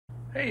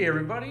Hey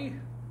everybody,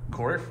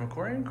 Cory from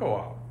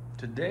Aquariumcoop.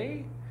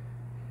 Today,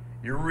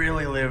 you're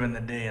really living the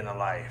day in the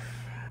life.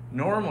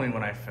 Normally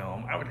when I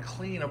film, I would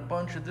clean a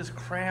bunch of this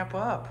crap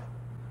up.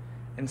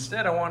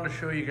 Instead, I wanted to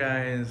show you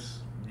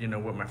guys,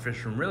 what my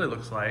fish room really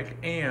looks like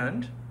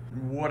and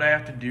what I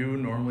have to do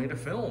normally to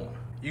film.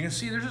 You can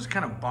see there's just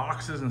kind of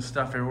boxes and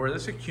stuff everywhere.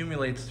 This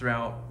accumulates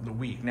throughout the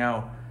week.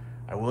 Now,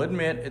 I will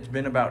admit, it's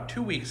been about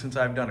 2 weeks since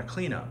I've done a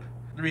cleanup.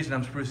 The reason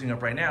I'm sprucing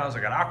up right now is I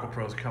got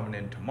AquaPros coming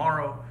in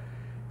tomorrow.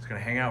 It's gonna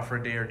hang out for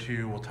a day or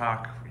two. We'll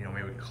talk,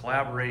 maybe we can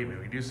collaborate, maybe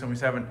we can do something.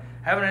 We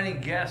haven't any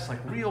guests, like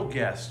real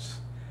guests,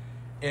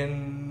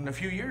 in a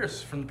few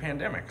years from the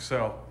pandemic.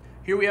 So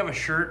here we have a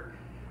shirt.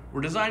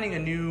 We're designing a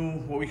new,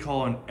 what we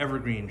call an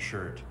evergreen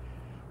shirt.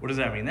 What does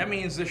that mean? That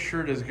means this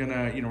shirt is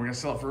gonna, we're gonna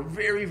sell it for a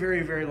very,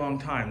 very, very long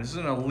time. This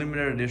isn't a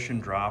limited edition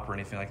drop or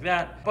anything like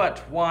that. But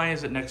why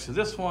is it next to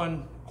this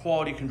one?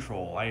 Quality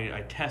control.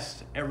 I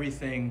test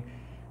everything,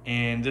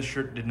 and this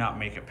shirt did not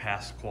make it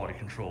past quality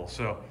control.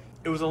 So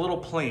it was a little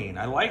plain.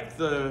 I like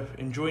the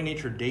enjoy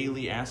nature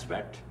daily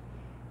aspect,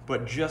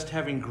 but just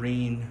having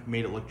green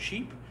made it look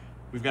cheap.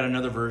 We've got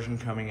another version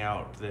coming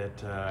out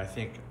that I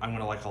think I'm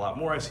gonna like a lot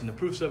more. I've seen the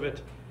proofs of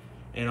it.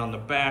 And on the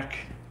back,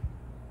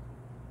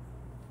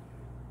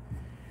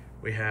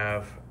 we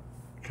have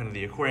kind of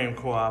the aquarium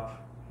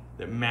co-op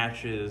that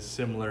matches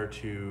similar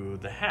to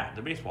the hat,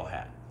 the baseball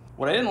hat.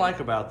 What I didn't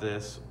like about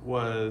this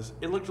was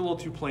it looked a little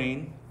too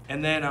plain.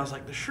 And then I was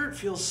like, the shirt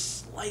feels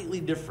slightly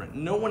different.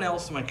 No one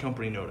else in my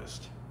company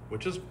noticed,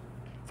 which is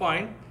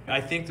fine. I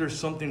think there's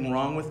something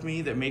wrong with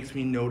me that makes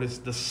me notice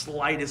the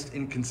slightest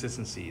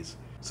inconsistencies.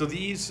 So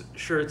these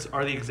shirts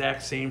are the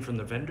exact same from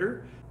the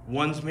vendor.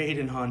 One's made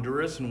in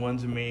Honduras and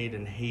one's made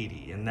in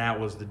Haiti, and that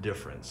was the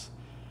difference.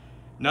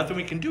 Nothing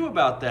we can do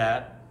about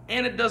that,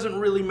 and it doesn't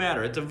really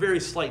matter. It's a very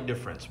slight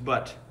difference,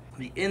 but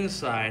the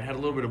inside had a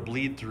little bit of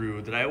bleed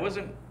through that I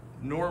wasn't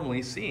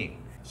normally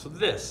seeing. So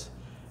this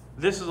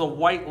is a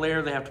white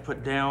layer they have to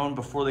put down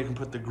before they can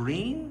put the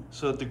green,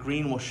 so that the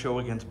green will show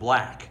against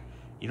black.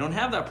 You don't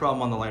have that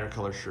problem on the lighter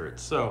color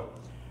shirts. So,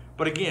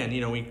 but again,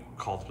 we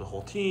called the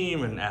whole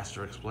team and asked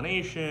for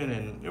explanation,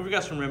 and we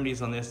got some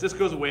remedies on this. This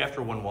goes away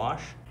after one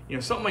wash.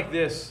 Something like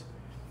this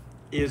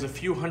is a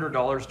few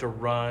 $100s to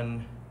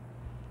run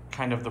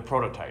kind of the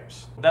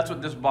prototypes. That's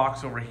what this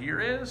box over here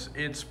is.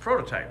 It's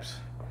prototypes.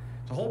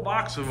 It's a whole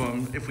box of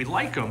them if we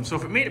like them. So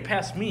if it made it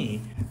past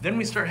me, then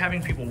we start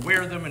having people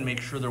wear them and make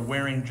sure they're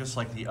wearing just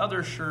like the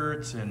other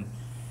shirts and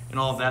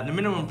all of that. And the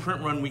minimum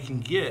print run we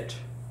can get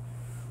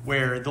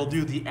where they'll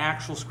do the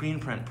actual screen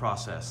print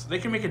process. They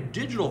can make a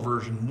digital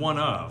version, one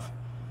of,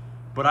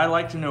 but I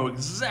like to know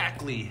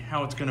exactly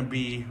how it's gonna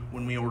be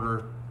when we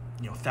order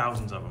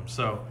thousands of them.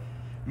 So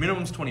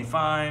minimum's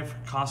 25,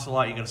 costs a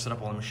lot, you gotta set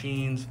up all the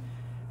machines.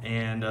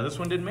 And this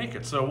one didn't make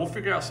it, so we'll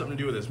figure out something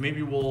to do with this.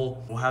 Maybe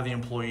we'll have the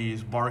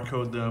employees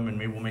barcode them, and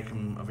maybe we'll make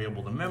them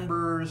available to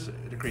members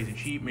at a crazy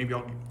cheap. Maybe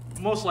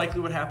most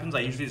likely what happens, I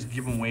usually just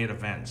give them away at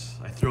events.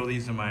 I throw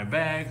these in my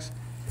bags,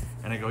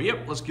 and I go,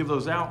 yep, let's give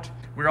those out.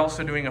 We're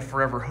also doing a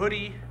forever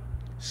hoodie,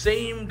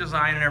 same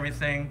design and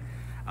everything,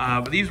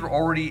 but these were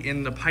already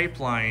in the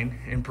pipeline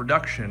in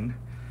production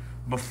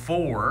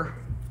before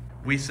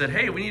we said,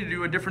 hey, we need to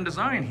do a different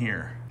design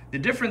here. The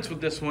difference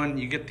with this one,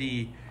 you get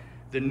the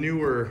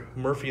newer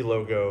Murphy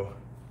logo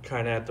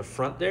kind of at the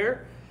front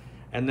there,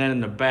 and then in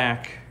the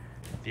back,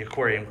 the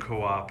Aquarium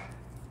Co-op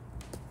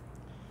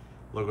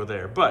logo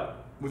there.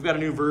 But we've got a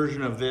new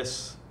version of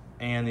this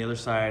and the other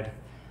side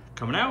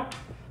coming out.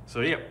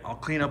 So yeah, I'll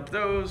clean up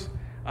those.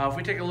 If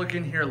we take a look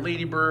in here,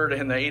 Ladybird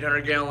and the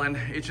 800 gallon,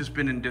 it's just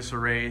been in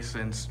disarray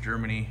since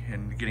Germany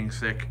and getting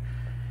sick.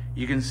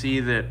 You can see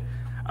that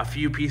a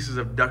few pieces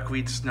of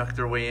duckweed snuck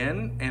their way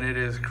in, and it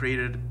has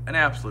created an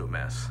absolute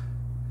mess.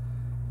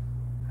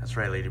 That's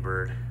right,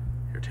 Ladybird,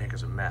 your tank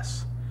is a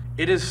mess.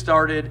 It has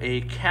started a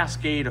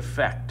cascade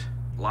effect.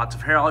 Lots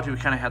of hair allergy, we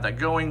kind of had that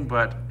going,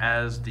 but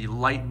as the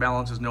light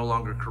balance is no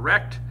longer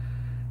correct,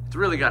 it's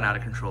really gotten out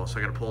of control, so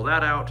I gotta pull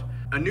that out.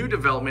 A new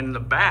development in the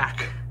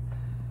back,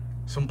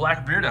 some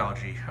black beard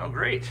allergy. Oh,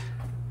 great.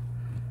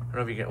 I don't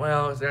know if you can,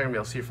 well, they're not gonna be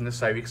able to see it from this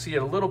side. You can see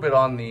it a little bit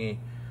on the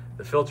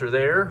filter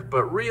there,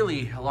 but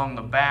really along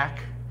the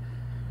back.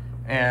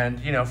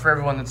 And for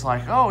everyone that's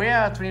like, oh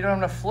yeah, it's when you don't have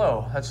enough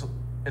flow.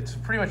 It's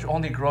pretty much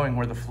only growing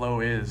where the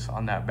flow is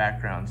on that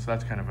background, so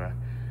that's kind of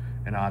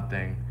an odd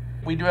thing.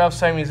 We do have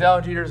Siamese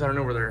alligators. I don't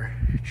know where they're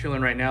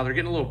chilling right now. They're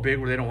getting a little big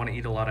where they don't want to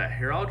eat a lot of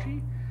hair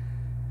algae.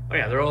 Oh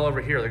yeah, they're all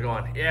over here. They're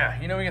going, yeah,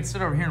 we can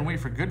sit over here and wait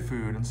for good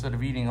food instead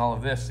of eating all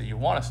of this that you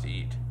want us to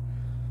eat.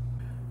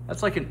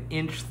 That's like an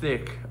inch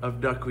thick of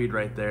duckweed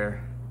right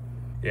there.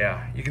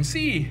 Yeah, you can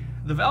see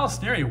the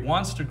Vallisneria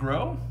wants to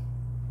grow.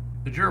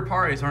 The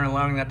Jurapares aren't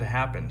allowing that to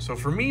happen. So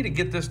for me to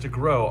get this to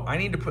grow, I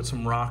need to put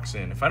some rocks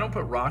in. If I don't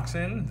put rocks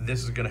in,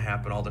 this is gonna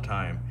happen all the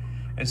time.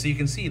 And so you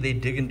can see they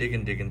dig and dig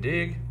and dig and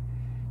dig.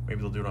 Maybe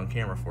they'll do it on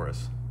camera for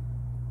us.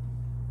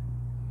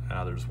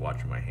 They're just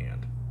watching my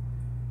hand.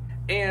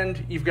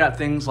 And you've got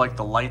things like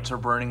the lights are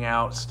burning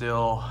out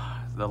still.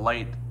 The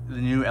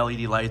new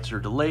LED lights are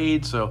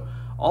delayed, so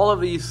All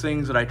of these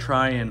things that I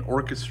try and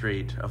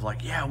orchestrate of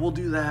like, yeah, we'll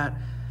do that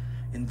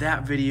in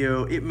that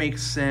video, it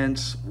makes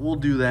sense, we'll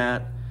do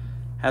that,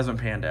 hasn't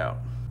panned out.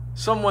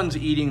 Someone's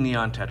eating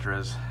neon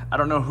tetras. I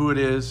don't know who it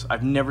is.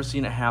 I've never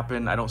seen it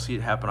happen. I don't see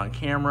it happen on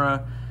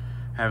camera.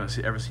 I haven't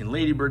ever seen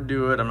Ladybird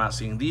do it. I'm not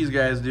seeing these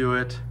guys do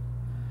it.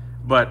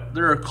 But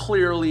there are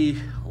clearly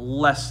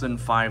less than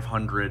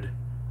 500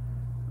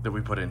 that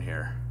we put in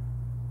here.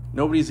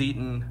 Nobody's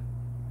eaten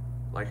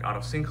like out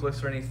of sink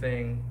lists or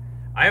anything.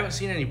 I haven't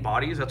seen any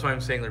bodies. That's why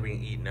I'm saying they're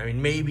being eaten. I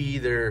mean, maybe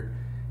they're,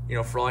 you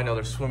know, for all I know,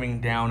 they're swimming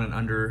down and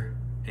under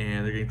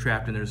and they're getting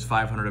trapped and there's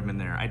 500 of them in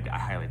there. I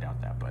highly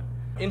doubt that, but.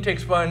 Intake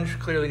sponge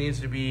clearly needs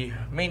to be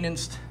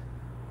maintenanced.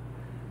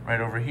 Right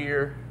over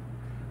here.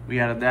 We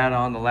added that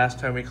on the last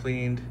time we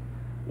cleaned.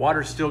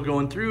 Water's still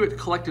going through. It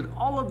collected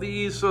all of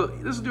these, so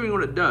this is doing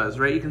what it does,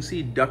 right? You can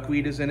see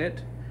duckweed is in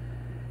it.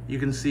 You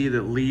can see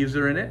that leaves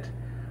are in it.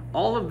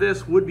 All of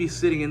this would be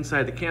sitting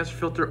inside the canister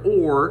filter,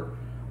 or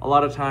a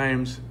lot of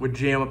times would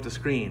jam up the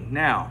screen.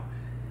 Now,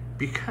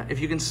 because if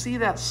you can see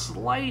that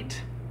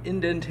slight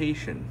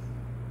indentation,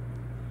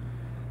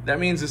 that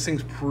means this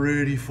thing's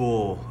pretty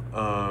full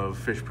of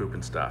fish poop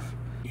and stuff.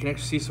 You can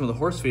actually see some of the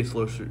horse face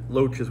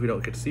loaches we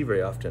don't get to see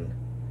very often.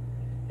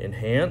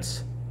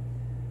 Enhance,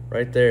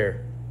 right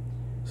there.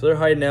 So they're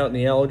hiding out in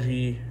the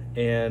algae,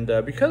 and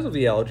because of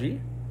the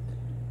algae,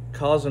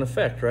 cause and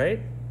effect, right?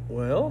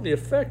 Well, the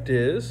effect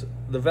is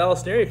the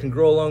Vallisneria can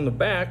grow along the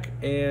back,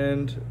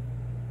 and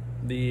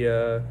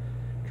the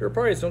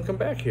Turiparias don't come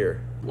back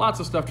here.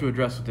 Lots of stuff to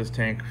address with this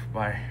tank,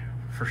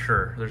 for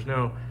sure. There's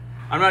no,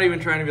 I'm not even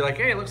trying to be like,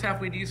 hey, it looks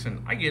halfway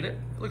decent. I get it.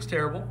 It looks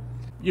terrible.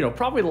 You know,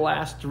 probably the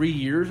last 3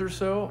 years or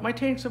so, my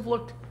tanks have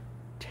looked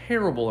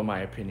terrible in my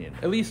opinion,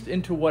 at least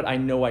into what I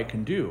know I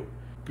can do.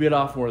 Bit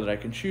off more than I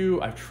can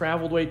chew. I've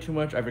traveled way too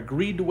much. I've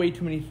agreed to way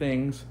too many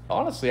things.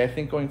 Honestly, I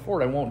think going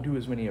forward, I won't do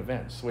as many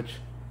events, which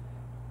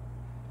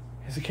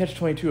is a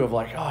catch-22 of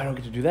like, oh, I don't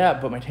get to do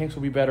that, but my tanks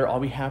will be better. I'll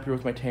be happier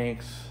with my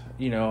tanks.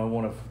 You know, I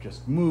won't have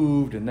just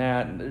moved and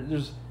that. And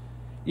there's,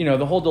 you know,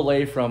 the whole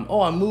delay from,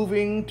 oh, I'm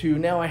moving to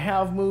now I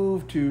have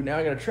moved to now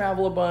I got to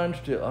travel a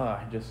bunch to,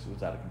 it just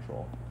was out of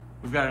control.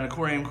 We've got an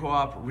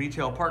Aquariumcoop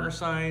retail partner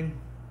sign.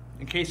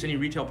 In case any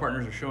retail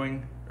partners are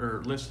showing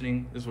or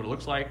listening, this is what it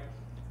looks like.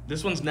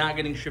 This one's not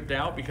getting shipped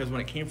out because when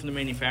it came from the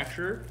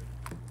manufacturer,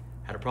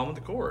 had a problem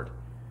with the cord.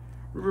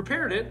 We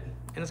repaired it,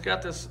 and it's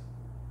got this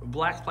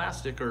black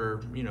plastic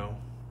or, you know,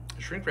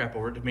 shrink wrap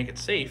over it to make it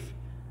safe.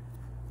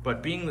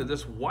 But being that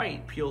this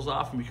white peels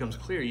off and becomes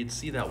clear, you'd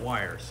see that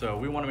wire. So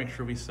we want to make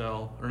sure we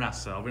sell, or not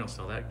sell, we don't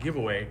sell that, give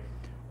away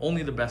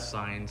only the best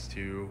signs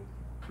to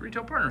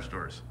retail partner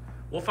stores.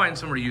 We'll find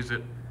somewhere to use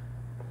it.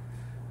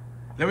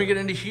 Then we get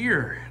into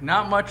here.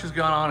 Not much has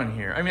gone on in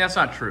here. I mean, that's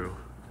not true.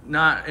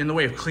 Not in the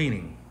way of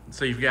cleaning.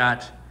 So you've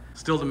got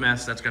still the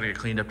mess that's got to get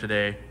cleaned up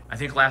today. I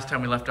think last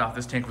time we left off,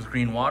 this tank was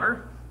green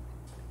water.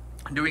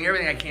 I'm doing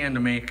everything I can to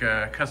make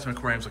custom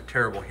aquariums look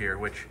terrible here,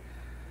 which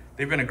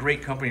they've been a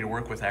great company to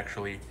work with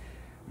actually.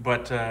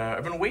 But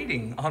I've been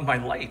waiting on my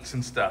lights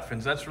and stuff,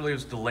 and so that's really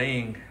what's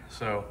delaying.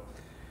 So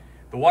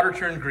the water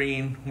turned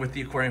green with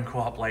the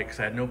Aquariumcoop light because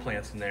I had no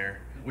plants in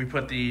there. We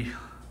put the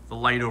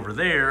light over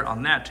there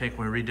on that tank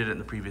when we redid it in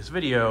the previous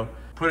video.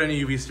 Put in a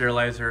UV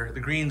sterilizer. The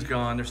green's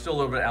gone. There's still a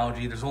little bit of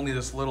algae. There's only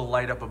this little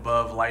light up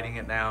above lighting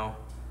it now.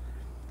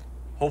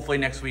 Hopefully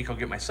next week I'll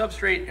get my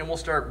substrate and we'll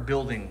start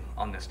building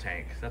on this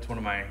tank. That's one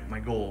of my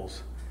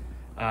goals.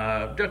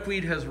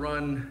 Duckweed has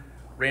run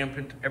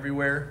rampant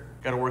everywhere.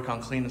 Got to work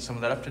on cleaning some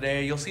of that up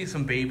today. You'll see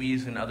some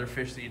babies and other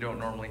fish that you don't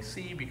normally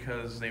see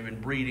because they've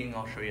been breeding.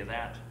 I'll show you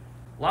that.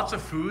 Lots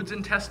of foods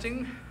in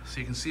testing.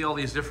 So you can see all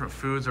these different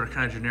foods that are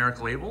kind of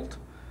generic labeled.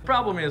 The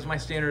problem is my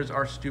standards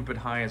are stupid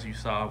high, as you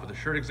saw with the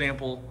shirt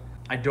example.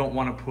 I don't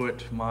want to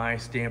put my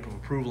stamp of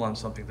approval on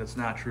something that's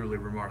not truly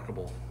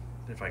remarkable,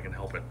 if I can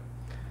help it.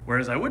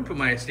 Whereas I would put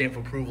my stamp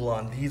of approval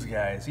on these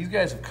guys. These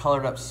guys have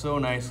colored up so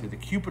nicely. The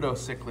Cupido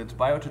cichlids,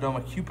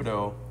 Biotodoma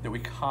cupido, that we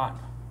caught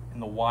in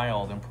the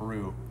wild in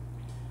Peru.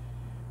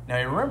 Now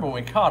you remember when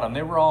we caught them,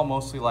 they were all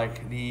mostly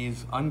like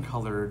these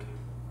uncolored,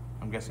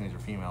 I'm guessing these are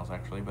females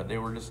actually, but they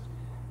were just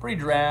pretty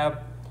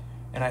drab.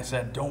 And I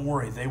said, don't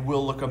worry, they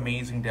will look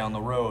amazing down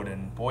the road.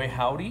 And boy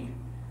howdy,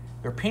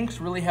 their pinks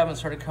really haven't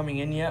started coming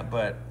in yet,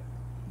 but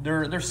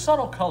they're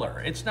subtle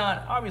color. It's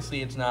not,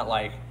 obviously it's not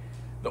like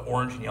the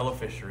orange and yellow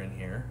fish are in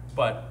here,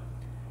 but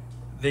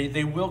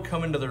they will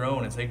come into their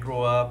own as they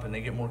grow up and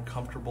they get more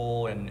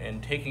comfortable,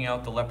 and taking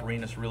out the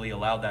Leprinus really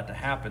allowed that to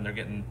happen. They're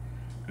getting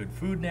good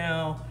food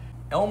now.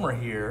 Elmer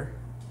here,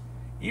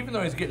 even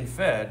though he's getting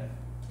fed,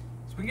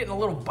 he's been getting a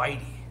little bitey.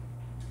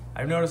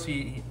 I've noticed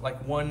he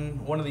like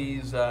one of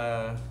these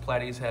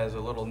platies has a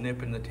little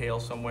nip in the tail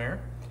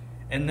somewhere.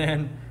 And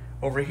then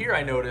over here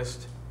I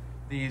noticed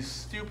these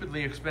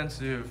stupidly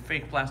expensive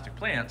fake plastic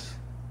plants.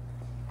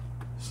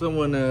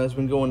 Someone has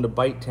been going to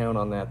Bite Town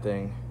on that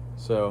thing.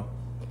 So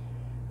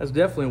that's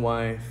definitely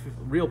why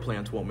real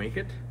plants won't make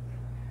it.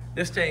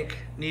 This tank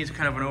needs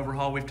kind of an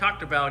overhaul. We've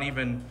talked about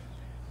even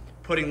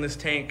putting this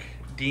tank,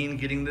 Dean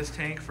getting this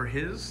tank for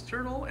his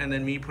turtle, and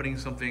then me putting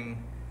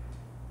something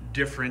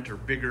different or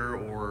bigger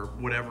or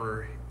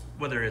whatever,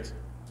 whether it's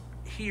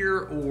here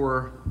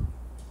or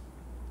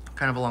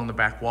kind of along the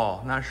back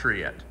wall. Not sure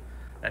yet.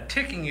 That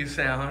ticking you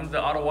sound,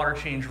 the auto water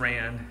change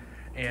ran,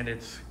 and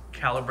it's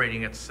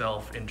calibrating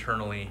itself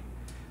internally.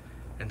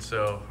 And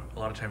so a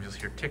lot of times you'll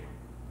hear tick,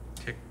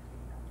 tick.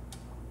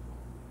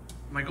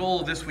 My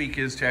goal this week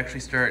is to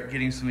actually start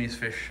getting some of these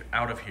fish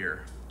out of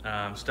here.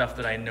 Stuff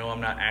that I know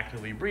I'm not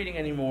actively breeding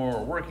anymore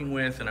or working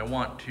with, and I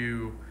want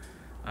to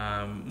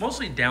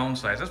mostly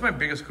downsize. That's my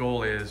biggest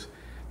goal. Is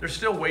there's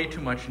still way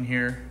too much in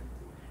here,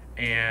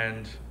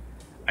 and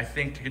I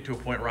think to get to a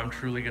point where I'm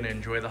truly going to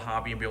enjoy the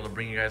hobby and be able to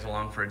bring you guys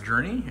along for a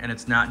journey, and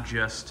it's not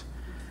just,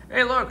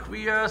 hey look,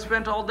 we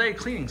spent all day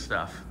cleaning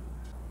stuff.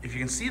 If you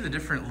can see the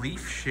different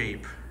leaf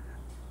shape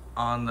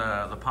on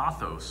the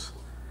pothos,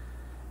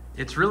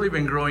 it's really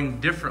been growing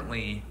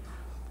differently.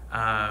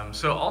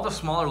 So all the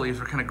smaller leaves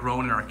were kind of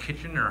growing in our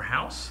kitchen or our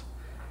house,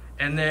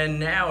 and then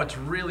now it's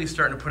really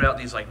starting to put out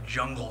these like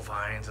jungle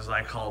vines, as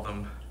I call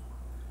them,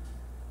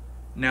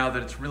 now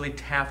that it's really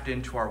tapped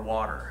into our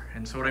water.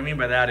 And so what I mean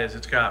by that is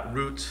it's got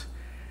roots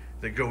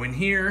that go in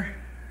here,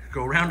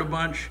 go around a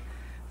bunch,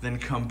 then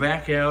come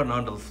back out and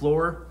onto the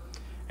floor.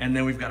 And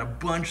then we've got a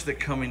bunch that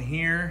come in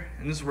here,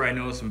 and this is where I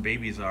know some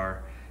babies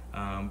are.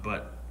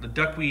 But the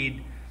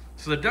duckweed,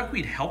 so the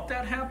duckweed helped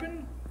that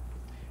happen.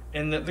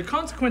 And the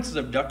consequences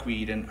of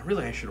duckweed, and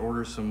really I should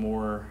order some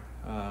more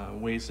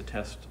ways to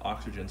test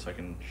oxygen so I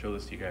can show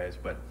this to you guys,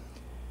 but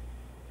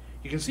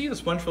you can see the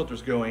sponge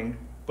filter's going,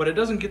 but it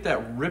doesn't get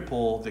that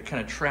ripple that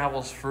kind of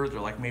travels further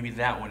like maybe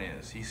that one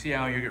is. You see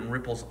how you're getting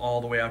ripples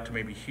all the way out to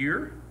maybe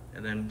here,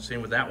 and then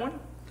same with that one?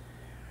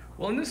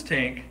 Well, in this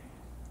tank,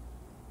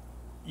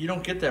 you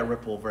don't get that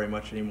ripple very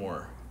much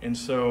anymore. And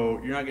so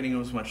you're not getting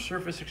as much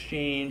surface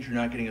exchange, you're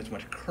not getting as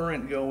much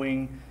current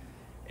going,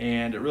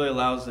 and it really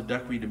allows the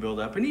duckweed to build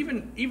up. And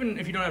even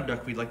if you don't have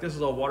duckweed, like this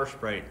is all water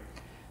sprite,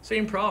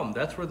 same problem.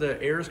 That's where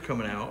the air is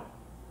coming out.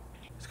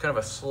 It's kind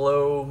of a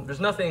slow, there's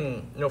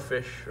nothing, no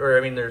fish, or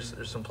I mean there's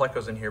some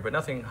plecos in here, but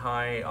nothing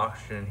high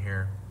oxygen in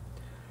here.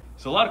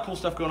 So a lot of cool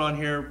stuff going on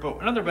here,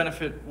 but another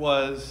benefit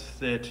was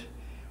that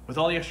with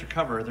all the extra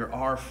cover, there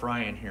are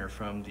fry in here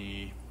from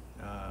the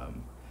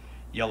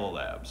yellow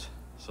labs.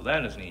 So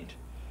that is neat.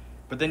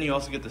 But then you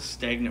also get the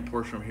stagnant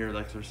portion over here,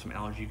 like there's some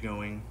algae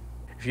going.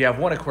 If you have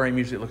one aquarium,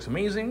 usually it looks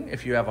amazing.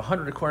 If you have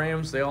 100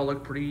 aquariums, they all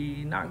look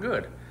pretty not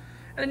good.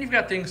 And then you've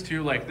got things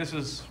too, like this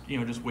is, you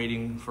know, just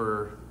waiting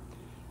for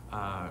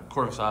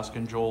Cory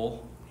and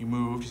Joel. He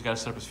moved, he's got to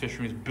set up his fish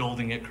room, he's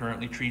building it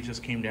currently. Trees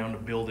just came down to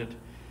build it.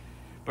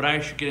 But I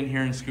should get in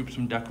here and scoop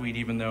some duckweed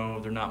even though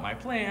they're not my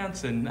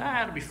plants, and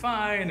it'll be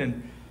fine.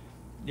 And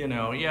you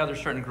know, yeah, they're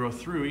starting to grow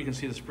through. You can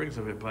see the sprigs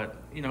of it,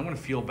 but you know, I'm gonna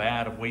feel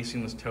bad of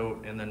wasting this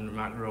tote and then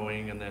not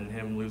growing and then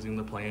him losing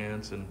the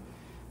plants. And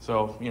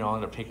so, you know, I'll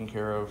end up taking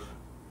care of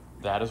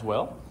that as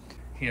well.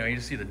 You know, you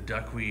just see the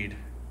duckweed.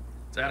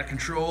 It's out of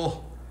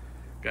control.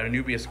 Got a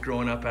nubius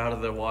growing up out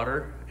of the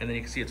water, and then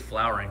you can see it's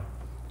flowering.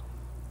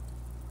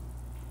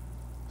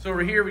 So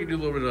over here, we can do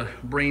a little bit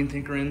of brain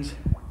tinkerings.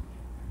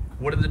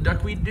 What did the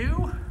duckweed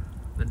do?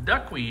 The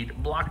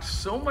duckweed blocked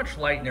so much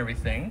light and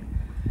everything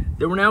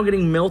that we're now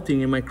getting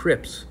melting in my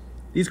crypts.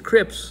 These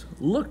crypts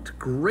looked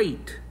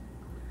great.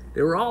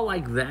 They were all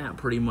like that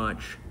pretty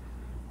much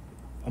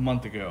a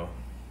month ago.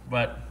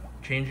 But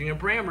changing of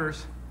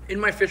parameters. In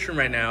my fish room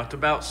right now, it's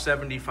about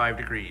 75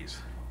 degrees.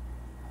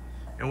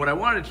 And what I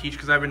wanted to teach,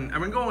 because I've been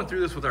going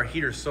through this with our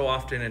heaters so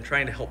often and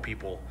trying to help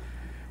people.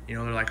 You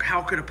know, they're like,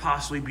 how could it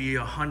possibly be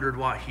a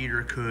 100-watt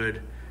heater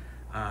could,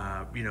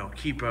 you know,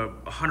 keep a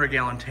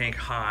 100-gallon tank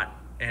hot?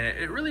 And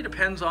it really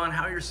depends on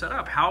how you're set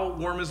up. How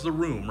warm is the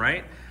room,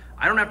 right?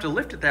 I don't have to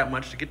lift it that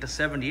much to get to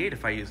 78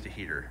 if I used a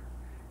heater.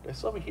 Do I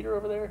still have a heater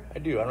over there? I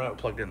do, I don't have it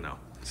plugged in though.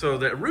 So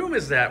the room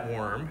is that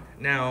warm.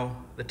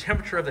 Now, the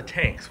temperature of the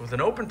tanks with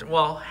an open,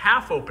 well,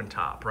 half open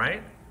top,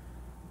 right?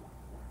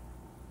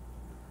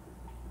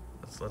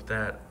 Let's let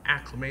that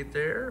acclimate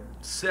there.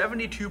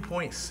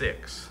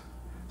 72.6.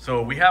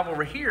 So we have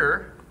over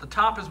here, the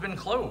top has been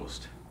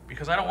closed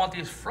because I don't want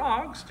these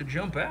frogs to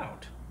jump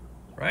out,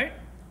 right?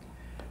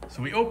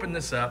 So we open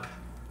this up.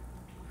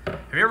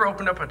 Have you ever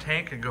opened up a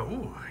tank and go,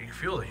 ooh, you can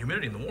feel the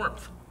humidity and the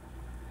warmth?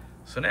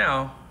 So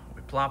now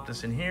we plop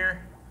this in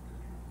here.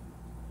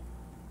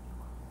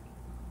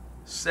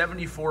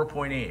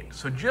 74.8.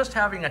 So just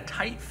having a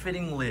tight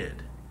fitting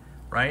lid,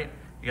 right?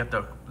 You got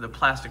the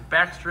plastic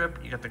back strip,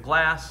 you got the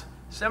glass,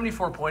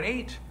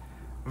 74.8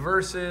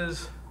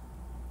 versus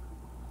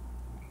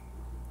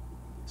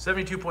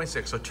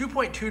 72.6. So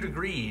 2.2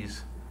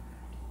 degrees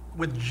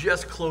with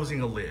just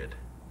closing a lid.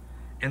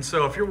 And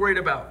so if you're worried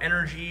about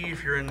energy,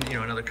 if you're in, you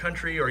know, another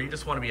country, or you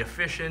just want to be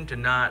efficient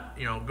and not,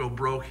 you know, go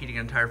broke heating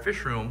an entire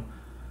fish room,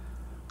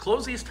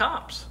 close these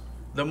tops.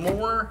 The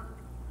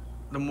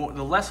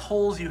less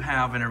holes you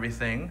have and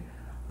everything,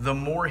 the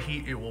more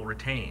heat it will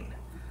retain.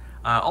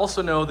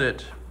 Also know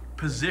that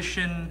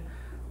position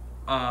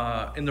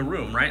in the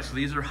room, right? So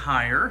these are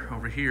higher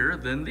over here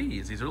than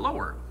these. These are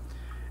lower.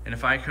 And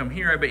if I come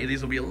here, I bet you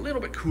these will be a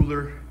little bit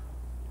cooler.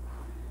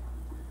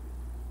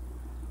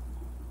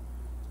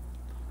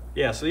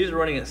 Yeah, so these are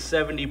running at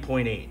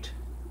 70.8.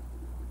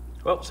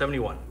 Well,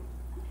 71.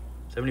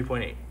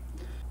 70.8.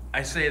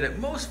 I say that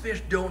most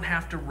fish don't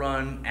have to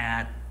run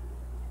at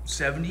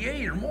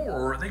 78 or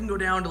more, or they can go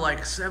down to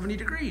like 70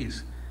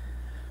 degrees.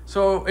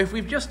 So if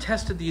we've just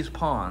tested these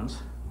ponds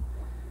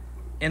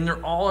and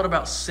they're all at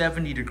about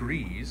 70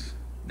 degrees,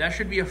 that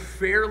should be a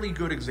fairly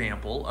good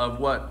example of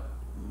what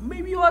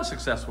maybe you'll have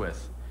success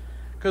with.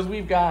 Because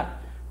we've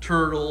got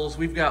turtles,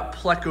 we've got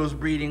plecos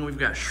breeding, we've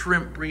got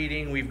shrimp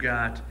breeding, we've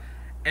got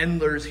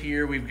endlers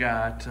here, we've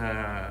got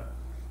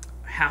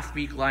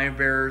half-beak live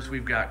bearers,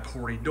 we've got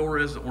Cory, the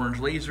orange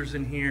lasers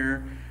in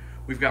here,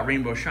 we've got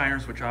rainbow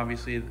shiners, which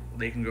obviously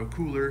they can go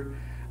cooler.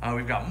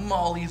 We've got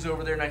mollies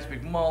over there, nice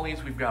big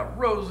mollies, we've got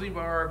rosy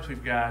barbs,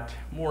 we've got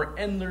more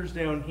endlers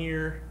down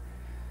here.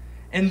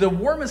 And the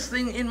warmest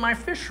thing in my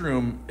fish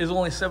room is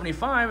only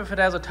 75 if it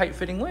has a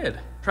tight-fitting lid.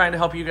 Trying to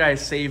help you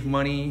guys save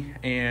money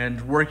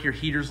and work your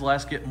heaters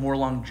less, get more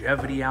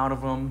longevity out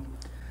of them.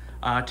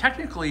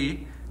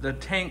 Technically, the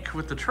tank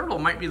with the turtle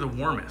might be the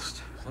warmest.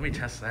 So let me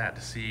test that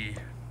to see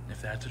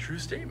if that's a true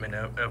statement,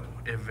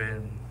 if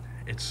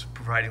it's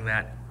providing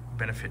that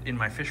benefit in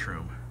my fish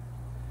room.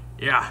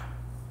 Yeah.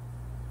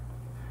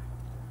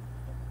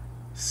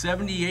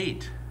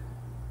 78.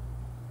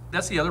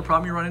 That's the other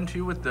problem you run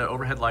into with the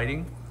overhead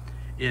lighting,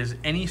 is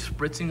any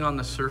spritzing on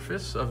the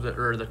surface of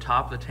the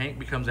top of the tank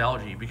becomes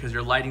algae because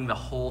you're lighting the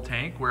whole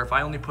tank, where if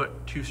I only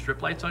put 2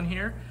 strip lights on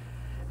here,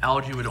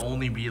 algae would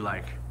only be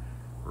like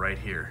right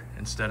here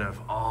instead of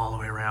all the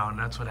way around.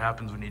 That's what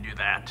happens when you do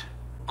that.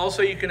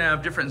 Also, you can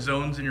have different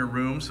zones in your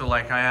room. So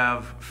like I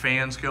have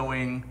fans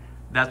going,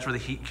 that's where the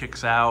heat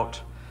kicks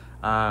out.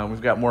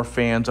 We've got more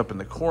fans up in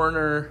the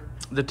corner.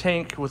 The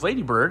tank with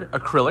Ladybird,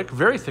 acrylic,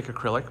 very thick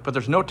acrylic, but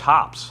there's no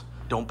tops.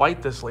 Don't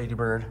bite this,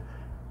 Ladybird.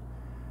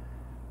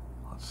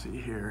 Let's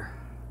see here.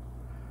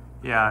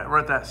 Yeah, we're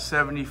at that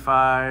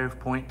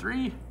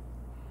 75.3.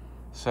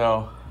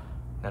 So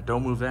now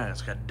don't move that.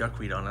 It's got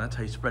duckweed on it. That's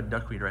how you spread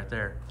duckweed right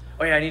there.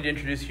 Oh yeah, I need to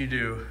introduce you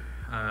to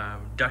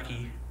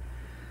Ducky,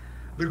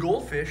 the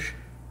goldfish.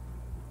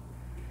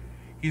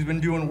 He's been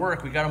doing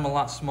work. We got him a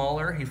lot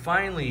smaller. He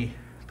finally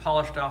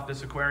polished off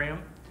this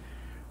aquarium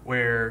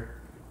where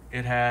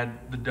it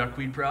had the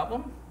duckweed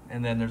problem.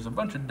 And then there's a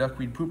bunch of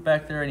duckweed poop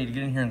back there. I need to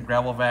get in here and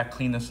gravel vac,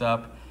 clean this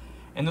up.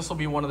 And this will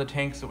be one of the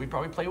tanks that we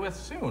probably play with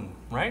soon,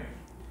 right?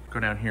 Go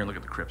down here and look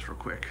at the crypts real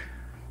quick.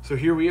 So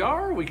here we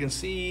are. We can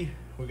see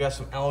we got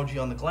some algae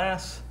on the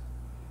glass.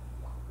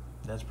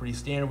 That's pretty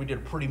standard. We did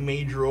a pretty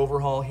major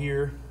overhaul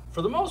here.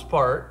 For the most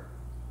part,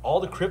 all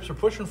the crypts are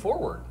pushing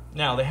forward.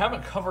 Now, they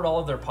haven't covered all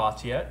of their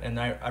pots yet, and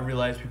I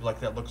realize people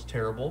like, that looks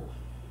terrible.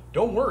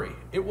 Don't worry,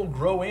 it will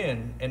grow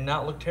in and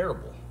not look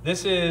terrible.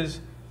 This is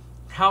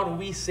how do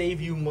we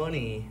save you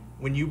money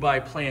when you buy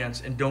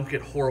plants and don't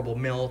get horrible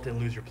melt and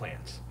lose your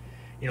plants.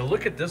 You know,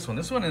 look at this one.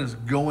 This one is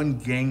going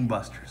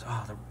gangbusters.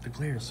 Oh, the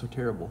glare is so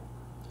terrible.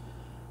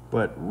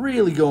 But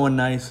really going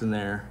nice in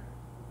there.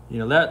 You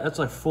know, that's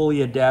like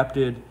fully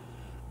adapted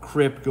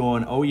crypt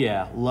going, oh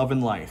yeah,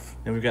 loving life.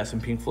 And we've got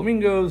some pink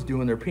flamingos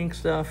doing their pink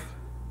stuff,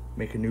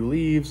 making new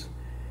leaves.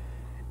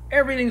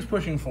 Everything's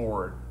pushing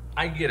forward.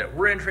 I get it.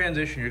 We're in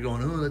transition. You're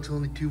going, oh, that's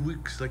only 2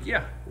 weeks. Like,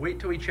 yeah, wait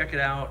till we check it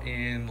out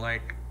in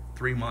like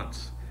 3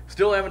 months.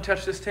 Still haven't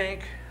touched this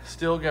tank.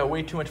 Still got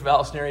way too much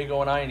vallisneria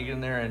going on. I need to get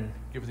in there and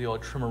give it the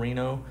old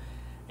trimerino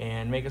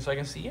and make it so I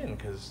can see in,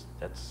 because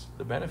that's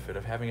the benefit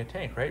of having a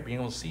tank, right? Being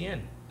able to see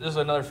in. This is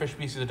another fish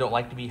species that don't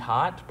like to be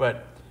hot,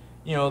 but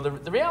you know,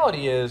 the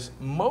reality is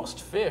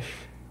most fish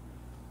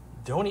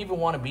don't even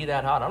want to be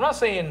that hot. I'm not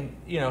saying,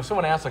 you know,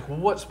 someone asks like, well,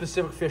 what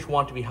specific fish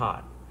want to be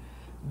hot?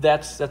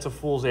 That's a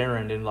fool's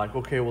errand, and like,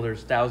 okay, well,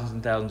 there's thousands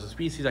and thousands of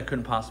species. I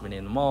couldn't possibly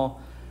name them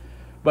all.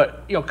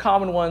 But, you know,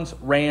 common ones,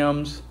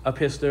 rams,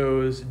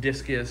 apistos,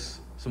 discus,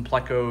 some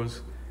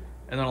plecos,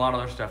 and then a lot of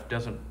other stuff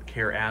doesn't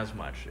care as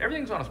much.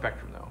 Everything's on a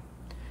spectrum, though.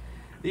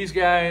 These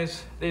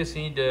guys, they just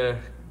need to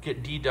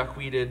get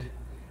de-duckweeded.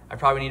 I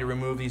probably need to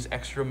remove these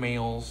extra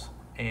males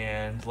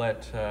and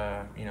let,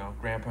 you know,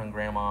 grandpa and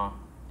grandma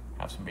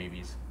have some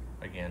babies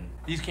again.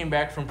 These came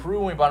back from Peru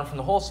when we bought them from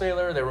the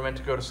wholesaler. They were meant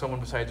to go to someone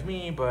besides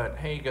me, but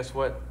hey, guess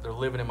what? They're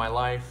living in my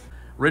life.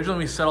 Originally,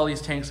 we set all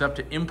these tanks up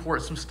to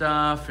import some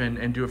stuff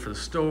and do it for the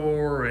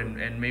store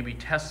and maybe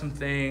test some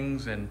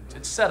things. And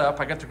it's set up.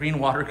 I got the green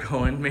water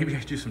going. Maybe I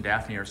should do some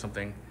Daphne or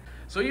something.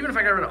 So even if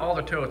I got rid of all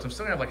the totes, I'm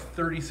still gonna have like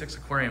 36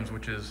 aquariums,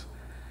 which is,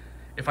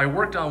 if I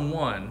worked on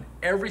one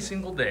every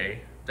single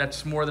day,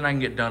 that's more than I can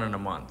get done in a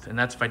month. And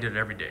that's if I did it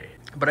every day.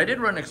 But I did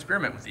run an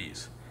experiment with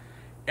these.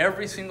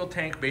 Every single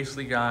tank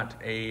basically got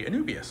a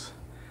Anubias,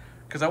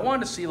 because I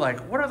wanted to see like,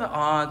 what are the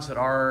odds that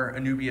our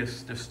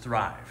Anubias just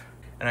thrive?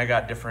 And I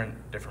got different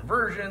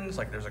versions,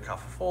 like there's a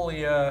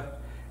Cophifolia,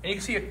 and you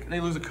can see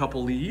they lose a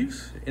couple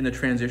leaves in the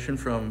transition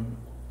from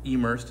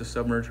immersed to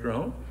submerged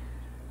grown.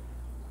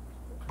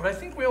 But I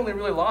think we only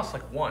really lost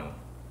like one.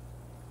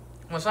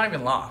 Well, it's not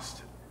even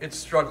lost. It's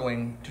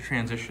struggling to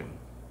transition.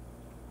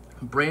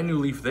 Brand new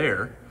leaf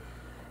there,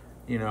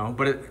 you know,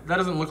 but that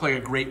doesn't look like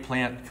a great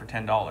plant for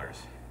 $10.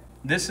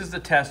 This is the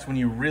test when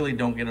you really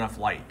don't get enough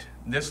light.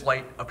 This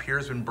light up here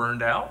has been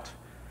burned out,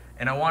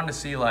 and I wanted to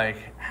see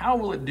like, how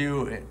will it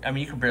do? I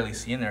mean, you can barely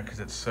see in there because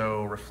it's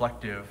so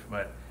reflective,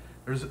 but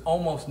there's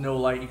almost no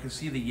light. You can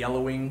see the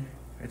yellowing.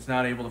 It's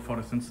not able to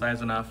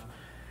photosynthesize enough.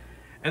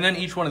 And then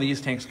each one of these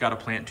tanks got a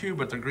plant too,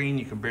 but the green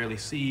you can barely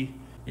see.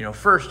 You know,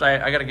 first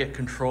I got to get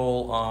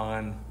control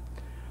on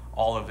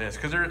all of this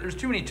because there's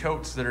too many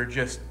totes that are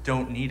just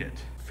don't need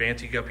it.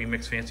 Fancy guppy,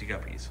 mixed fancy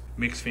guppies,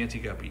 mixed fancy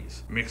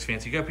guppies, mixed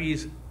fancy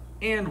guppies,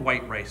 and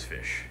white rice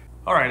fish.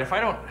 All right, if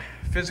I don't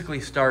physically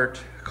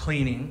start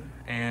cleaning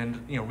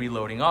and, you know,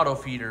 reloading auto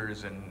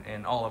feeders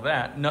and all of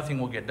that, nothing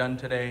will get done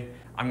today.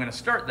 I'm gonna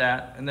start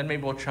that, and then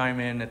maybe we'll chime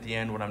in at the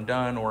end when I'm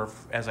done, or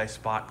as I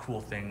spot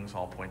cool things,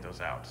 I'll point those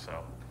out.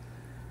 So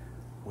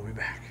we'll be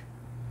back.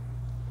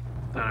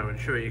 Thought I would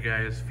show you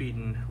guys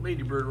feeding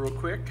Ladybird real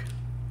quick,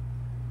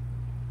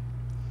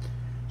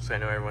 so I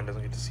know everyone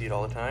doesn't get to see it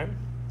all the time.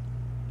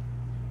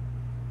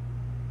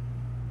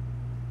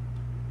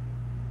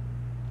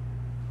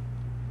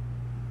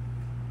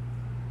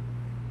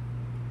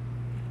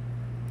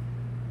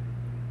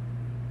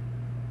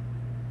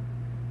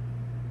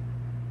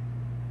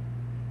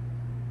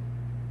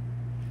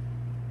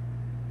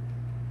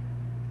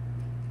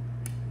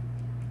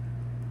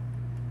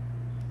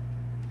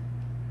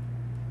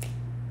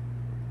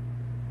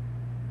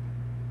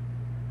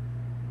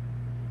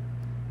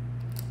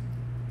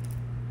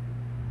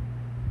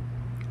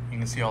 You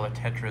can see all the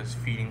tetras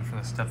feeding from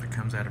the stuff that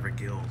comes out of her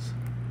gills.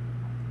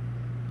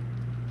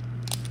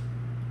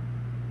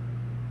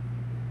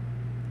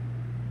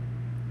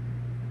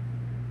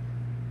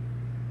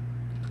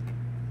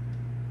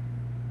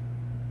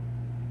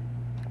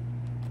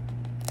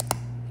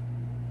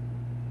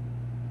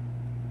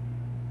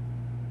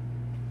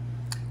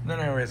 And then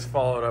I always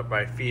follow it up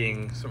by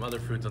feeding some other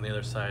foods on the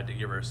other side to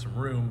give her some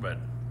room, but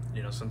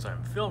you know, since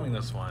I'm filming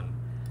this one,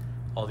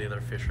 all the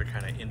other fish are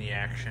kind of in the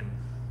action.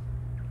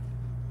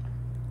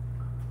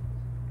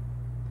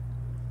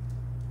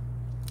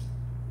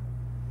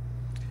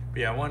 But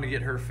yeah, I wanted to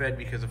get her fed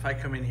because if I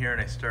come in here and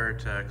I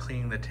start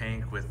cleaning the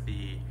tank with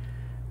the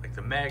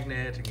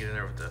magnet and get in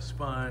there with the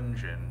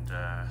sponge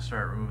and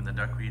start removing the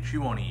duckweed, she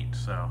won't eat.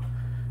 So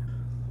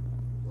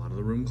a lot of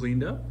the room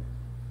cleaned up.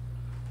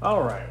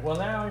 All right, well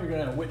now you're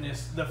gonna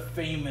witness the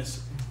famous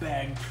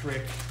bag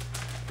trick.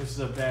 This is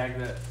a bag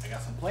that I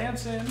got some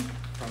plants in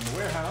from the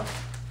warehouse.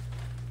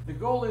 The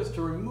goal is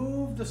to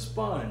remove the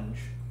sponge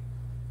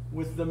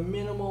with the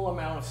minimal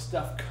amount of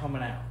stuff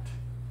coming out.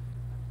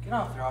 Get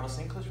off there,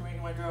 autosynclus, you're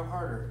making my job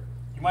harder.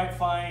 You might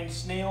find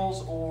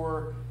snails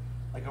or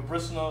like a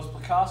bristlenose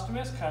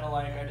plecostomus, kind of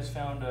like I just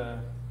found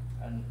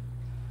an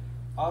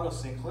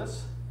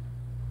autosynclus.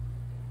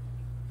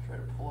 Try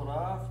to pull it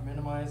off,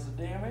 minimize the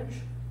damage.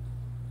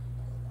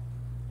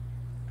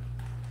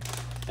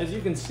 As you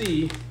can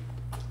see,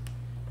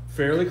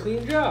 fairly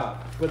clean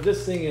job, but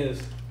this thing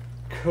is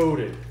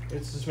coated.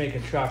 It's just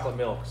making chocolate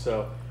milk.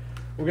 So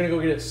we're gonna go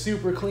get it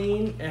super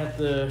clean at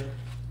the,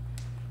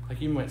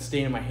 like even might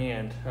stain in my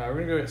hand. We're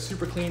gonna go get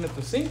super clean at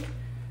the sink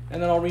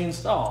and then I'll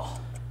reinstall.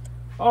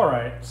 All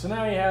right, so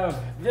now you have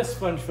this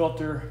sponge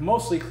filter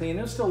mostly clean.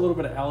 There's still a little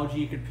bit of algae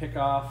you could pick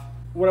off.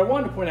 What I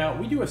wanted to point out,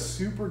 we do a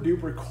super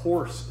duper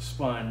coarse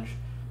sponge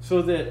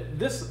so that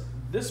this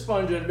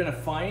sponge that had been a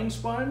fine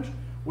sponge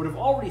would have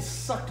already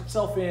sucked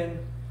itself in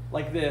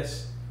like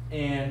this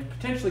and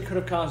potentially could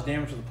have caused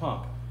damage to the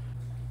pump.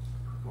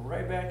 Go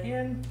right back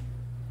in,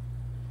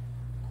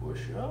 push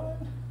it on.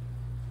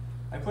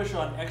 I push it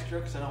on extra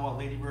because I don't want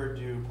Ladybird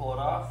to pull it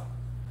off.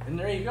 And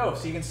there you go.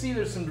 So you can see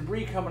there's some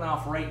debris coming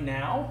off right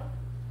now,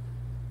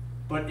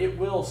 but it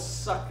will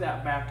suck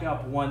that back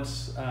up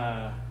once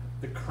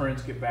the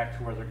currents get back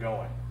to where they're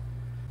going.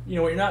 You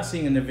know, what you're not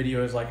seeing in the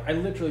video is like, I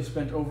literally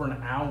spent over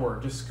an hour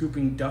just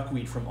scooping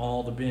duckweed from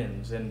all the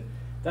bins. And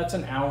that's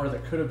an hour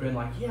that could have been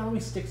like, yeah, let me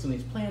stick some of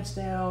these plants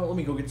down. Let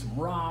me go get some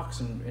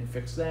rocks and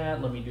fix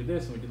that. Let me do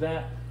this, let me do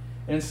that.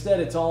 And instead,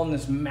 it's all in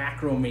this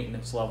macro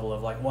maintenance level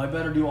of like, well, I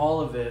better do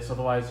all of this,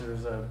 otherwise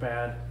there's a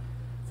bad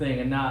thing,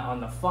 and not on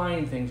the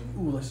fine things of,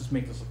 ooh, let's just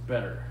make this look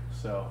better.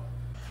 So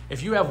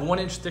if you have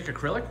 1-inch thick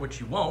acrylic,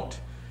 which you won't,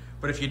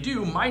 but if you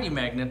do, mighty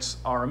magnets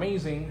are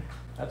amazing.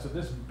 That's what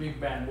this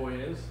big bad boy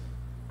is.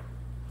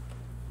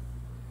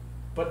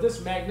 But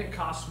this magnet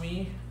cost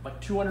me like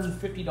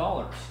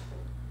 $250.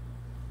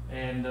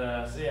 And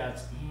so yeah,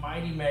 it's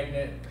mighty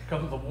magnet. It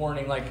comes with a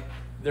warning, like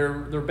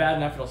they're bad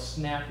enough it'll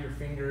snap your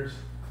fingers.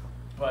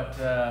 But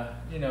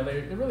you know,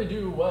 they really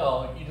do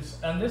well. You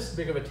just, on this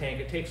big of a tank,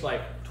 it takes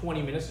like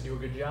 20 minutes to do a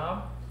good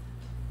job.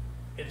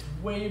 It's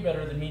way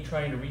better than me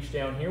trying to reach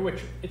down here, which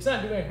it's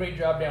not doing a great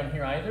job down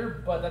here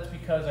either, but that's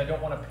because I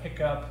don't want to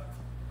pick up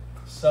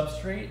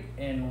substrate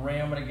and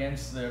ram it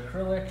against the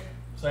acrylic.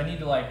 So I need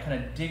to like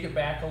kind of dig it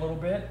back a little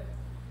bit,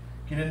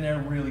 get in there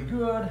really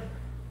good,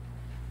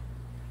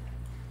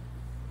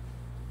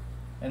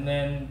 and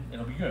then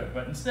it'll be good.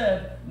 But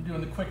instead, I'm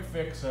doing the quick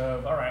fix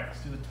of, all right,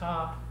 let's do the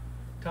top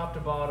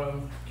to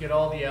bottom, get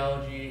all the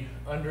algae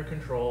under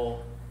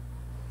control.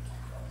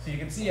 So you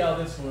can see how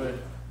this would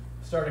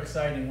start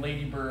exciting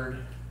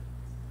Ladybird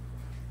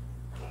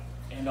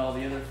and all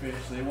the other fish,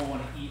 so they won't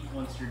want to eat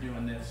once you're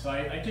doing this. So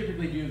I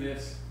typically do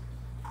this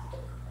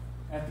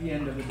at the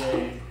end of the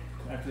day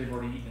after they've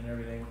already eaten and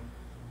everything.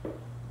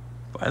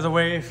 By the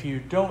way, if you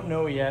don't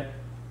know yet,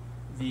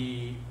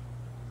 the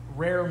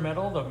rare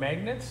metal, the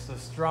magnets, the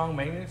strong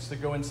magnets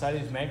that go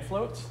inside these mag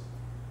floats,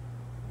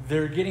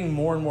 they're getting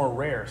more and more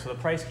rare, so the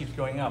price keeps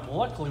going up.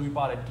 Luckily, we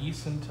bought a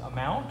decent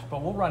amount,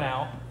 but we'll run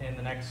out in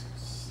the next,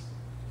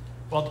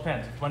 well, it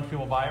depends. If a bunch of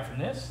people buy it from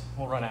this,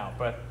 we'll run out.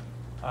 But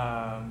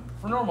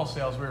for normal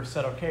sales, we were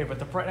set okay, but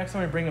the next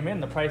time we bring them in,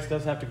 the price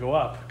does have to go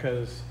up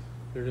because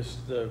they're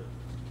just, the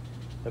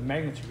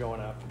magnets are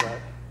going up. But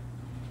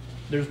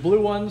there's blue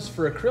ones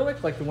for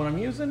acrylic, like the one I'm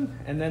using,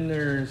 and then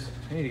there's,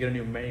 I need to get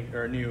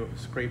a new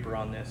scraper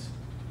on this.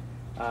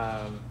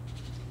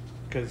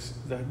 Because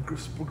the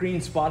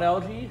green spot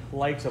algae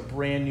likes a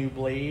brand new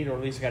blade, or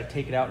at least I got to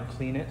take it out and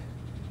clean it.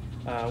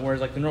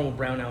 Whereas like the normal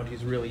brown algae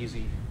is real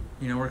easy.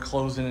 You know, we're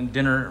closing and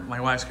dinner.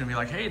 My wife's gonna be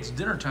like, hey, it's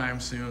dinner time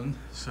soon.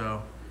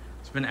 So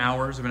it's been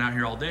hours. I've been out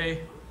here all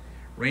day.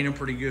 Raining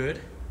pretty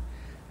good.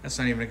 That's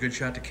not even a good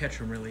shot to catch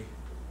them really.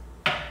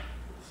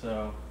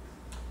 So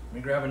let me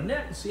grab a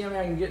net and see how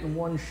many I can get in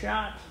one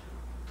shot.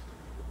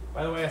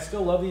 By the way, I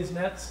still love these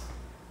nets.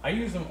 I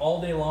use them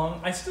all day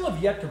long. I still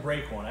have yet to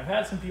break one. I've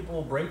had some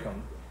people break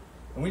them,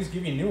 and we just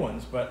give you new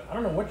ones, but I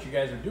don't know what you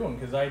guys are doing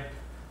because I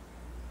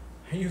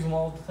use them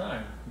all the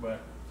time. But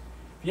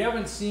if you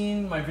haven't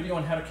seen my video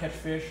on how to catch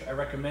fish, I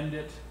recommend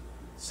it.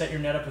 Set your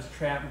net up as a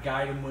trap,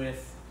 guide them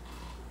with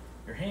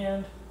your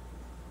hand.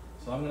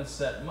 So I'm gonna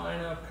set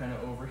mine up kind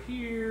of over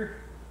here,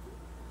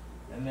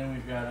 and then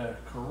we've got to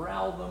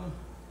corral them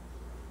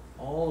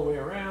all the way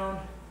around.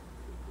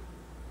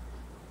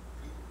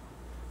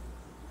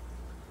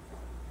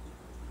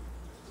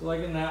 So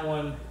like in that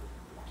one,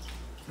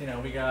 you know,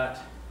 we got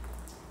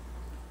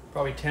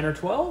probably 10 or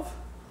 12,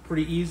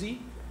 pretty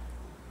easy,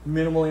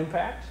 minimal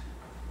impact.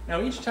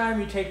 Now each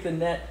time you take the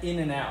net in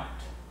and out,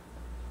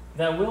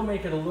 that will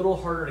make it a little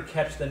harder to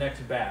catch the next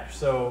batch.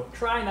 So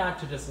try not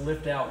to just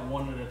lift out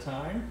one at a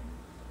time.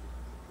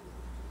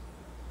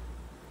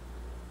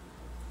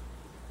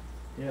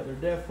 Yeah, they're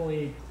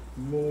definitely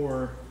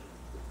more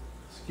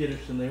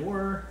skittish than they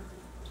were.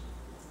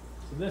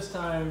 So this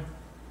time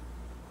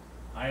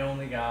I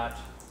only got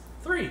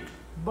 3,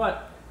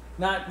 but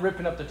not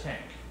ripping up the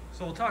tank.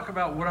 So we'll talk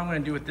about what I'm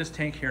going to do with this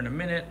tank here in a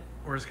minute.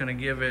 We're just going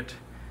to give it,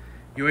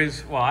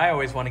 I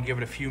always want to give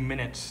it a few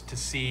minutes to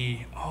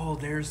see, oh,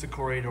 there's the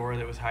Cory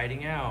that was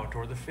hiding out,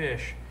 or the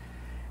fish.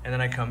 And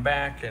then I come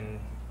back and,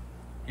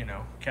 you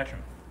know, catch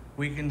them.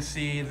 We can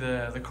see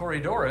the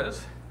Cory.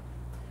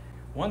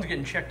 One's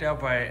getting checked out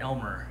by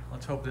Elmer.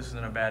 Let's hope this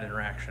isn't a bad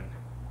interaction,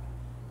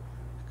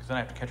 because then I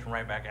have to catch him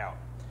right back out.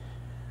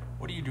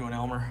 What are you doing,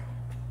 Elmer?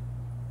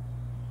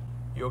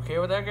 You okay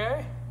with that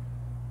guy?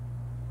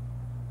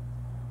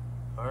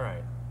 All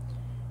right.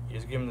 You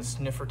just give him the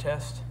sniffer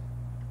test.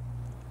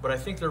 But I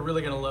think they're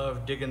really gonna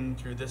love digging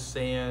through this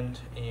sand,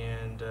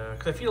 and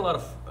because I feed a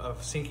lot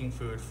of sinking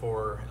food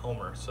for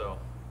Elmer. So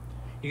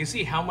you can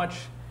see how much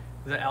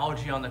the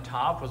algae on the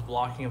top was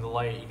blocking of the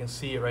light. You can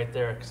see it right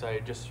there because I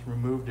just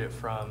removed it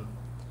from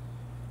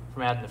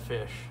adding the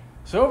fish.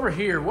 So over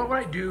here, what would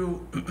I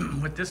do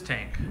with this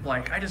tank?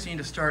 Like, I just need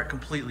to start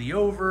completely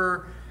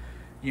over,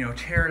 you know,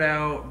 tear it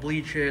out,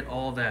 bleach it,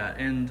 all that.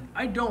 And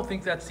I don't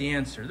think that's the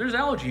answer. There's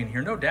algae in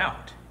here, no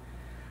doubt.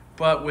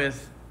 But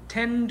with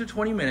 10 to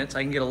 20 minutes,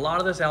 I can get a lot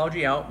of this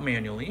algae out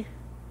manually.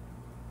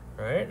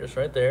 Right, just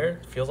right there.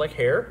 It feels like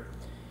hair.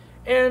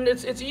 And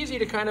it's easy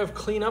to kind of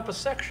clean up a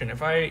section.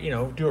 If I, you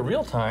know, do it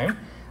real time,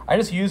 I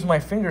just use my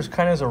fingers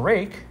kind of as a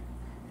rake,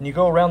 and you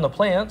go around the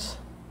plants,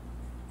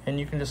 and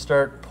you can just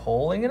start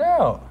pulling it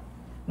out.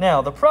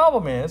 Now, the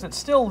problem is it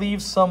still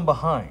leaves some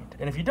behind.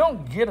 And if you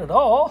don't get it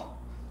all,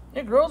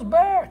 it grows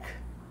back.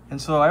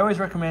 And so I always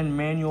recommend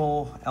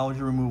manual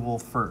algae removal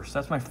first.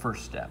 That's my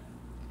first step.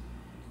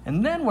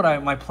 And then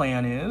what my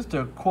plan is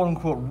to quote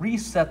unquote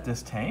reset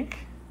this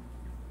tank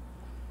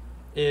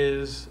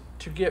is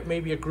to get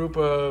maybe a group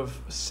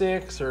of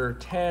 6 or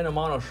 10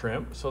 Amano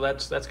shrimp. So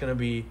that's gonna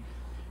be,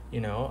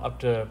 you know, up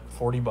to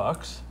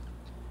 $40.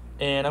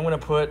 And I'm gonna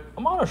put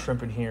Amano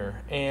shrimp in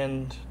here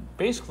and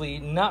basically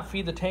not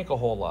feed the tank a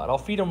whole lot. I'll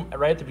feed them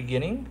right at the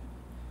beginning,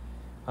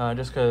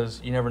 just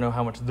because you never know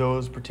how much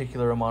those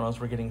particular Amanos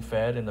were getting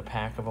fed in the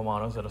pack of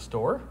Amanos at a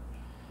store.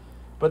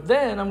 But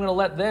then I'm gonna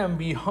let them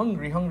be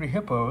hungry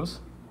hippos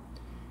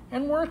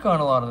and work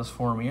on a lot of this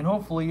for me. And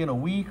hopefully in a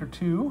week or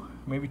 2,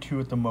 maybe 2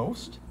 at the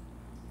most,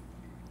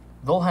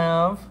 they'll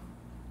have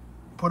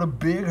put a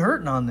big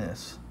hurting on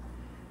this.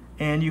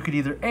 And you could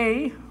either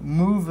A,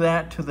 move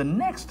that to the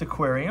next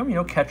aquarium, you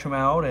know, catch them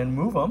out and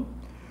move them,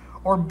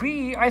 or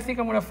B, I think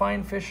I'm gonna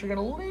find fish that are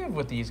gonna live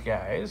with these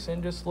guys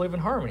and just live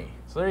in harmony.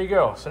 So there you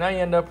go. So now you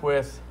end up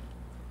with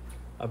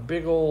a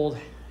big old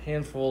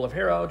handful of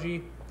hair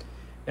algae.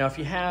 Now if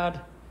you had,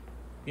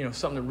 you know,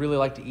 something that really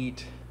like to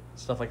eat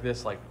stuff like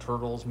this, like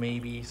turtles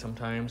maybe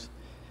sometimes,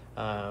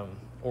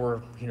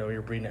 or, you know,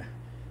 you're breeding a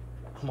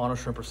Amano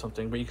shrimp or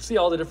something, but you can see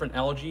all the different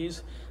algae.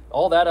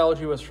 All that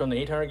algae was from the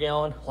 800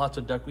 gallon, lots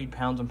of duckweed,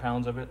 pounds and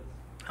pounds of it.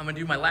 I'm gonna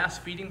do my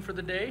last feeding for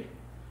the day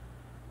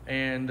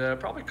and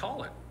probably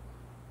call it.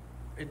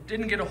 It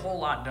didn't get a whole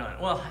lot done.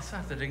 Well, it's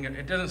not that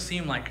it doesn't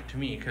seem like it to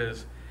me,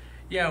 because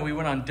yeah, we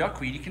went on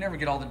duckweed. You can never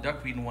get all the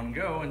duckweed in one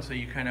go, and so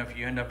you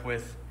end up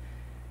with,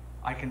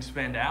 I can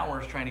spend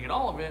hours trying to get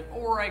all of it,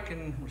 or I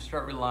can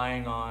start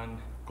relying on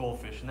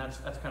goldfish, and that's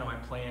kind of my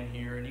plan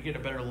here. And you get a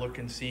better look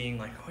in seeing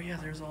like, oh yeah,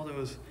 there's all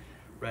those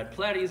red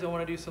platies I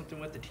want to do something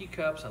with, the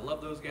teacups. I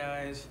love those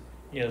guys.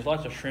 Yeah, there's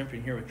lots of shrimp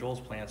in here with Joel's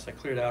plants. I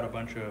cleared out a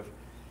bunch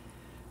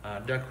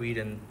of duckweed,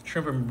 and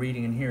shrimp are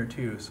breeding in here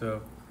too.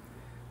 So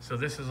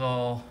this is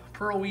all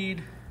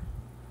pearlweed,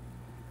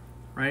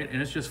 right?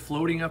 And it's just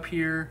floating up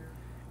here.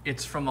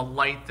 It's from a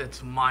light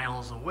that's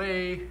miles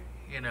away.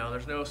 You know,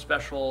 there's no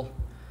special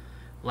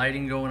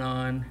lighting going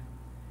on.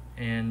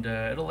 And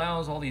it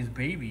allows all these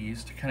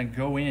babies to kind of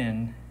go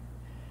in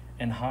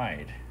and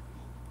hide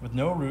with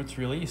no roots,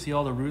 really. You see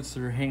all the roots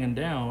that are hanging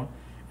down.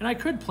 And I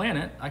could plant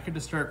it. I could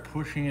just start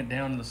pushing it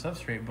down to the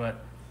substrate,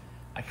 but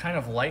I kind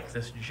of like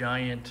this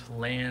giant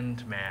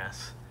land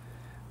mass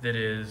that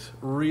is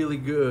really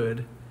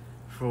good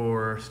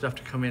for stuff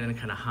to come in and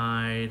kind of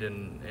hide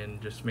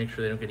and just make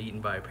sure they don't get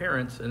eaten by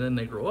parents. And then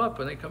they grow up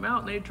and they come out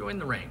and they join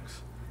the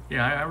ranks.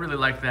 Yeah, I really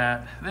like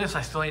that. This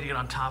I still need to get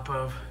on top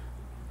of.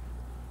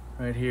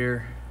 Right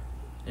here,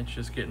 it's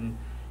just getting,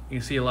 you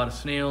can see a lot of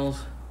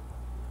snails.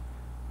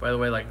 By the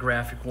way, like,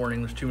 graphic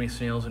warning, there's too many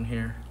snails in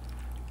here.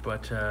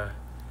 But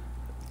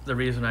the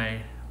reason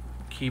I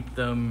keep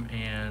them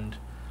and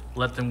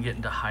let them get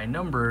into high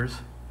numbers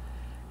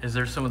is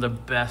they're some of the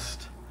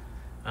best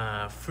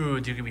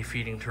foods you could be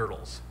feeding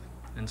turtles.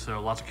 And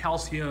so lots of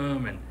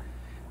calcium and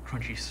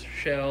crunchy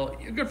shell.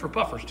 Good for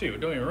puffers too,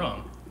 don't get me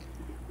wrong.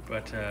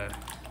 But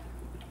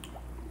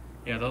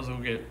yeah, those will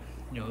get,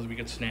 those will be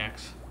good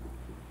snacks.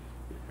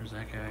 There's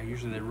that guy.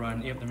 Usually they run.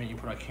 The minute you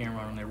put a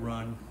camera on them, they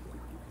run.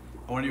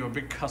 I want to do a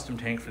big custom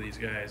tank for these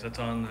guys. That's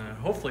on the,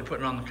 hopefully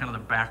putting on the kind of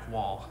the back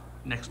wall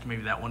next to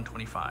maybe that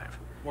 125.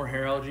 More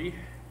hair algae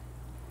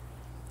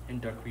and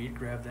duckweed.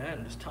 Grab that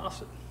and just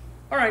toss it.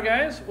 All right,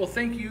 guys. Well,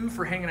 thank you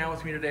for hanging out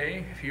with me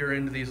today. If you're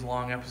into these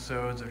long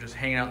episodes of just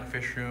hanging out in the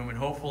fish room, and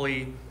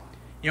hopefully,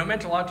 it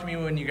meant a lot to me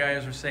when you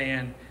guys were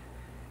saying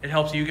it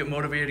helps you get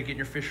motivated to get in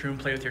your fish room,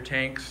 play with your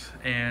tanks,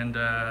 and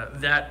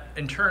that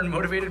in turn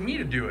motivated me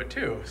to do it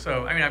too.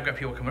 So, I mean, I've got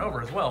people coming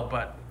over as well,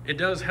 but it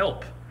does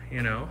help,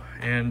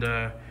 and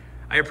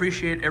I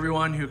appreciate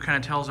everyone who kind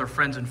of tells their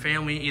friends and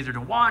family either to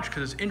watch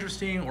because it's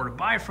interesting or to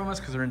buy from us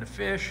because they're into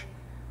fish.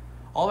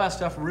 All that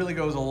stuff really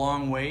goes a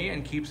long way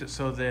and keeps it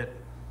so that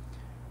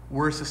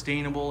we're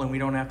sustainable and we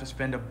don't have to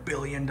spend $1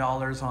 billion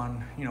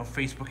on,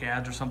 Facebook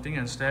ads or something.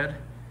 Instead,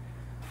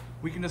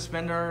 we can just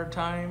spend our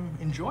time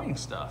enjoying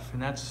stuff.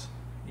 And that's,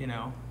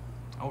 I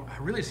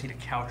really just need a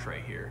couch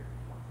right here.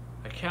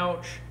 A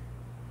couch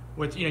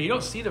with, you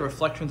don't see the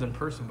reflections in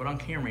person, but on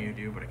camera you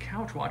do. But a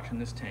couch watching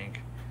this tank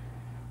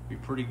would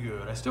be pretty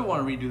good. I still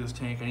want to redo this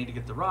tank. I need to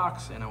get the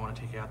rocks, and I want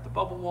to take out the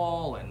bubble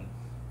wall and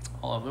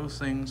all of those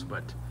things.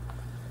 But,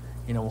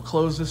 we'll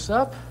close this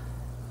up,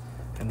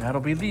 and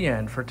that'll be the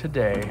end for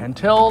today.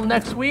 Until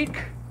next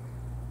week,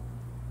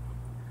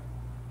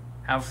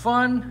 have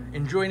fun,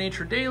 enjoy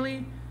nature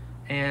daily,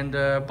 and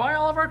buy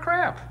all of our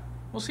crap.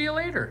 We'll see you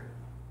later.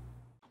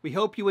 We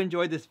hope you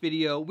enjoyed this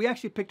video. We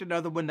actually picked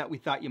another one that we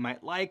thought you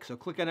might like, so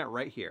click on it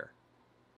right here.